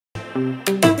All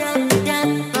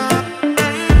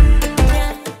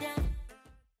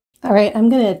right, I'm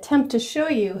going to attempt to show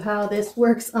you how this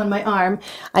works on my arm.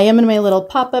 I am in my little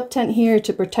pop-up tent here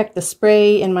to protect the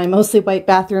spray in my mostly white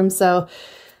bathroom, so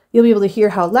you'll be able to hear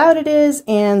how loud it is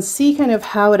and see kind of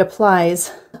how it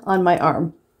applies on my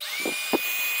arm.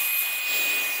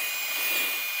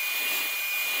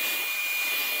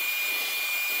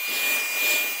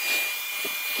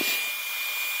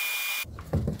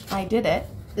 I did it.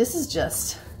 This is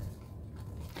just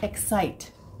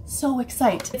excite. So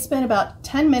excite. It's been about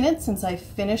 10 minutes since I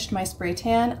finished my spray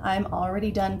tan. I'm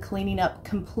already done cleaning up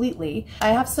completely.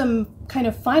 I have some kind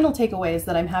of final takeaways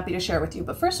that I'm happy to share with you.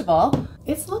 But first of all,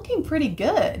 it's looking pretty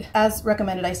good. As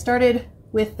recommended, I started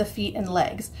with the feet and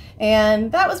legs.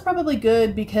 And that was probably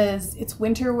good because it's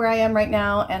winter where I am right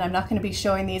now and I'm not going to be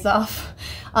showing these off.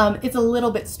 It's a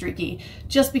little bit streaky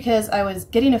just because I was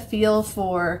getting a feel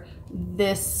for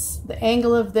the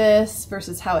angle of this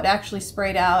versus how it actually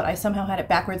sprayed out. I somehow had it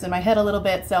backwards in my head a little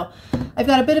bit, so I've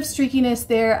got a bit of streakiness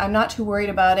there. I'm not too worried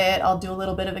about it. I'll do a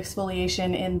little bit of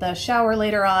exfoliation in the shower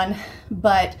later on,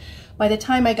 but by the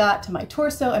time I got to my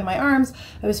torso and my arms,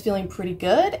 I was feeling pretty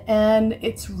good, and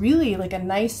it's really like a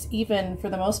nice, even for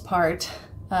the most part,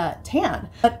 tan.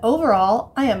 But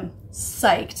overall, I am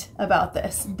psyched about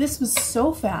this. This was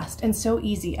so fast and so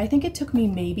easy. I think it took me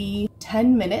maybe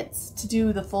 10 minutes to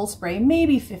do the full spray,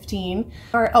 maybe 15.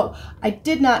 Oh, I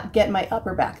did not get my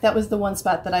upper back. That was the one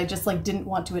spot that I just like didn't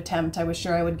want to attempt. I was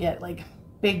sure I would get like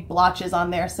big blotches on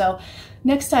there. So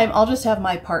next time I'll just have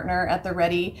my partner at the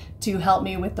ready to help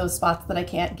me with those spots that I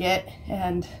can't get,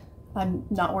 and I'm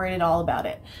not worried at all about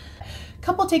it. A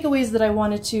couple takeaways that I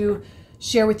wanted to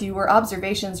share with you, or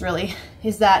observations really,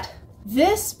 is that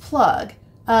this plug,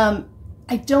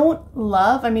 I don't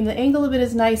love. I mean, the angle of it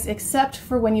is nice, except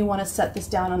for when you want to set this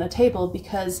down on a table,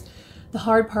 because the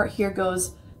hard part here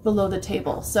goes below the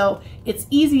table. So it's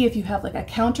easy if you have like a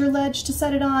counter ledge to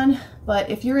set it on,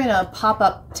 but if you're in a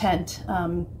pop-up tent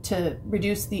to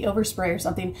reduce the overspray or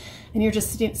something, and you're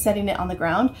just setting it on the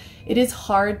ground, it is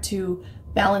hard to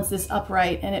balance this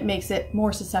upright, and it makes it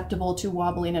more susceptible to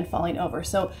wobbling and falling over.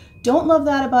 So don't love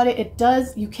that about it. It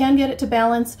does, you can get it to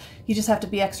balance, you just have to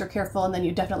be extra careful, and then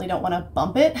you definitely don't want to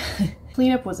bump it.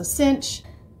 Cleanup was a cinch.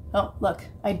 Oh, look,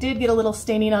 I did get a little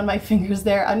staining on my fingers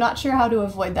there. I'm not sure how to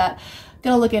avoid that.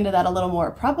 Gonna look into that a little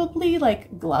more. Probably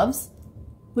like gloves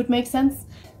would make sense.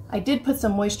 I did put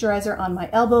some moisturizer on my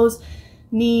elbows,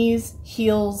 knees,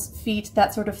 heels, feet,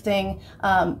 that sort of thing.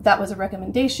 That was a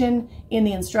recommendation in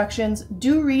the instructions.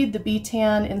 Do read the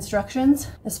B.Tan instructions.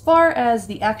 As far as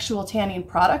the actual tanning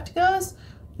product goes,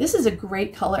 this is a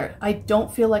great color. I don't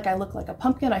feel like I look like a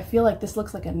pumpkin. I feel like this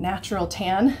looks like a natural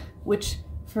tan, which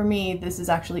for me, this is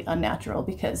actually unnatural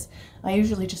because I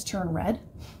usually just turn red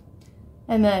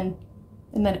and then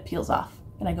it peels off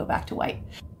and I go back to white.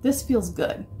 This feels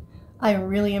good. I'm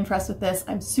really impressed with this.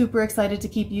 I'm super excited to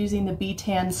keep using the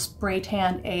B.Tan Spray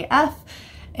Tan AF.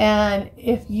 And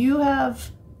if you have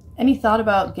any thought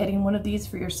about getting one of these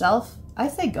for yourself, I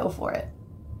say go for it.